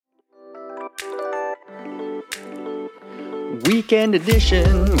weekend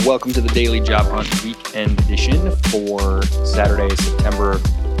edition. Welcome to the Daily Job Hunt weekend edition for Saturday, September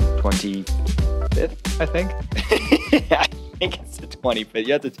 25th, I think. I think it's the 25th.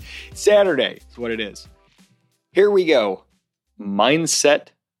 Yeah, it's Saturday is what it is. Here we go. Mindset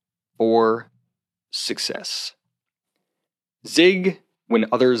for success. Zig when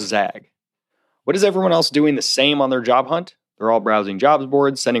others zag. What is everyone else doing the same on their job hunt? They're all browsing jobs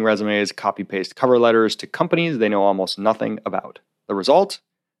boards, sending resumes, copy-paste cover letters to companies they know almost nothing about. The result?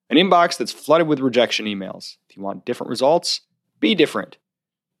 An inbox that's flooded with rejection emails. If you want different results, be different.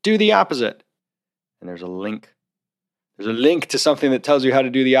 Do the opposite. And there's a link. There's a link to something that tells you how to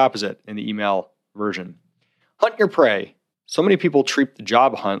do the opposite in the email version. Hunt your prey. So many people treat the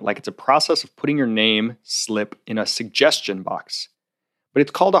job hunt like it's a process of putting your name slip in a suggestion box. But it's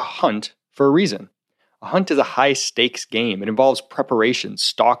called a hunt for a reason. A hunt is a high-stakes game. It involves preparation,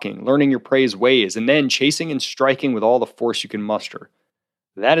 stalking, learning your prey's ways, and then chasing and striking with all the force you can muster.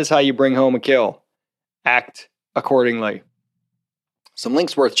 That is how you bring home a kill. Act accordingly. Some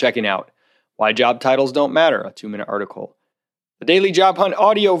links worth checking out. Why job titles don't matter, a 2-minute article. The Daily Job Hunt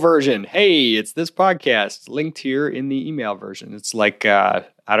audio version. Hey, it's this podcast, linked here in the email version. It's like,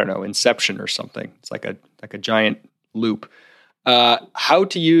 Inception or something. It's like a giant loop. How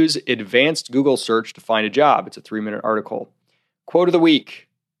to use advanced Google search to find a job. It's a 3-minute article. Quote of the week.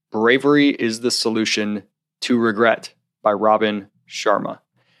 Bravery is the solution to regret by Robin Sharma.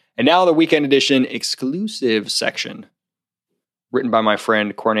 And now the weekend edition exclusive section written by my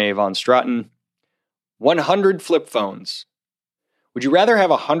friend Corné von Straten. 100 flip phones. Would you rather have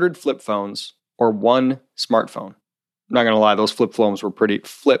 100 flip phones or one smartphone? I'm not going to lie, those flip phones were pretty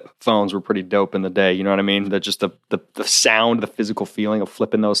dope in the day. You know what I mean? That just the sound, the physical feeling of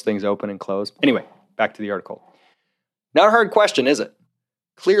flipping those things open and close. Anyway, back to the article. Not a hard question, is it?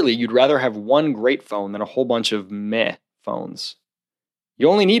 Clearly, you'd rather have one great phone than a whole bunch of meh phones. You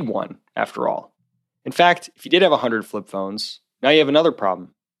only need one, after all. In fact, if you did have 100 flip phones, now you have another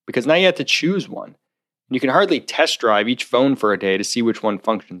problem, because now you have to choose one. And you can hardly test drive each phone for a day to see which one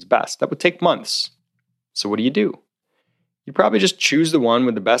functions best. That would take months. So what do? You'd probably just choose the one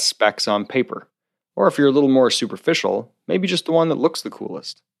with the best specs on paper. Or if you're a little more superficial, maybe just the one that looks the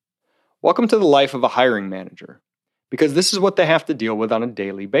coolest. Welcome to the life of a hiring manager, because this is what they have to deal with on a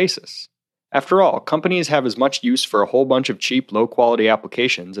daily basis. After all, companies have as much use for a whole bunch of cheap, low-quality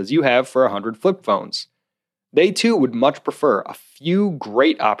applications as you have for 100 flip phones. They too would much prefer a few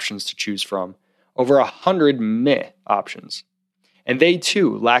great options to choose from over 100 meh options. And they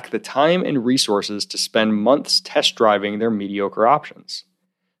too lack the time and resources to spend months test driving their mediocre options.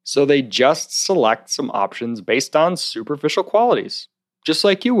 So they just select some options based on superficial qualities, just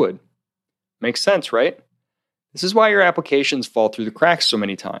like you would. Makes sense, right? This is why your applications fall through the cracks so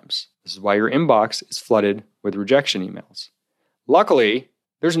many times. This is why your inbox is flooded with rejection emails. Luckily,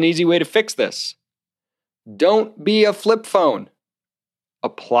 there's an easy way to fix this. Don't be a flip phone.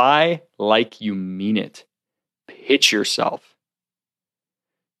 Apply like you mean it. Pitch yourself.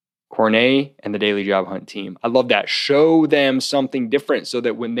 Corné and the Daily Job Hunt team. I love that. Show them something different so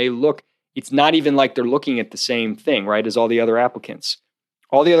that when they look, it's not even like they're looking at the same thing, right, as all the other applicants.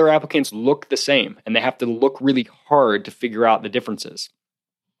 All the other applicants look the same, and they have to look really hard to figure out the differences.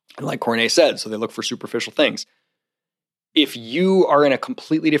 And like Corné said, so they look for superficial things. If you are in a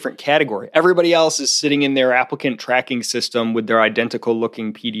completely different category, everybody else is sitting in their applicant tracking system with their identical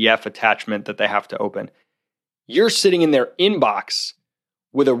looking PDF attachment that they have to open. You're sitting in their inbox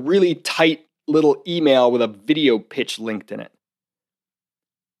with a really tight little email with a video pitch linked in it.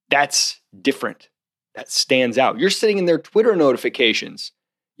 That's different. That stands out. You're sitting in their Twitter notifications.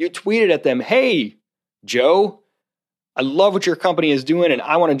 You tweeted at them, hey, Joe, I love what your company is doing and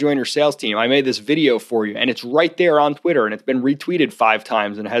I want to join your sales team. I made this video for you and it's right there on Twitter and it's been retweeted 5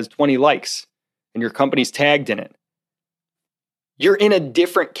 times and it has 20 likes and your company's tagged in it. You're in a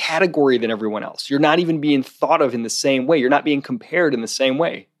different category than everyone else. You're not even being thought of in the same way. You're not being compared in the same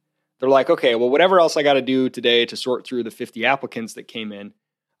way. They're like, okay, well, whatever else I got to do today to sort through the 50 applicants that came in,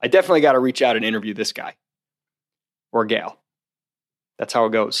 I definitely got to reach out and interview this guy or gal. That's how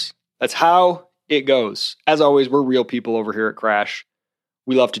it goes. That's how it goes. As always, we're real people over here at Crash.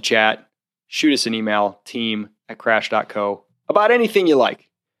 We love to chat. Shoot us an email, team@crash.co, about anything you like.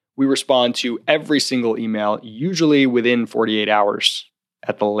 We respond to every single email, usually within 48 hours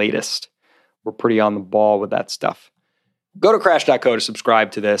at the latest. We're pretty on the ball with that stuff. Go to crash.co to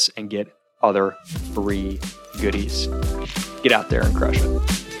subscribe to this and get other free goodies. Get out there and crush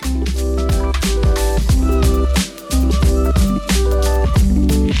it.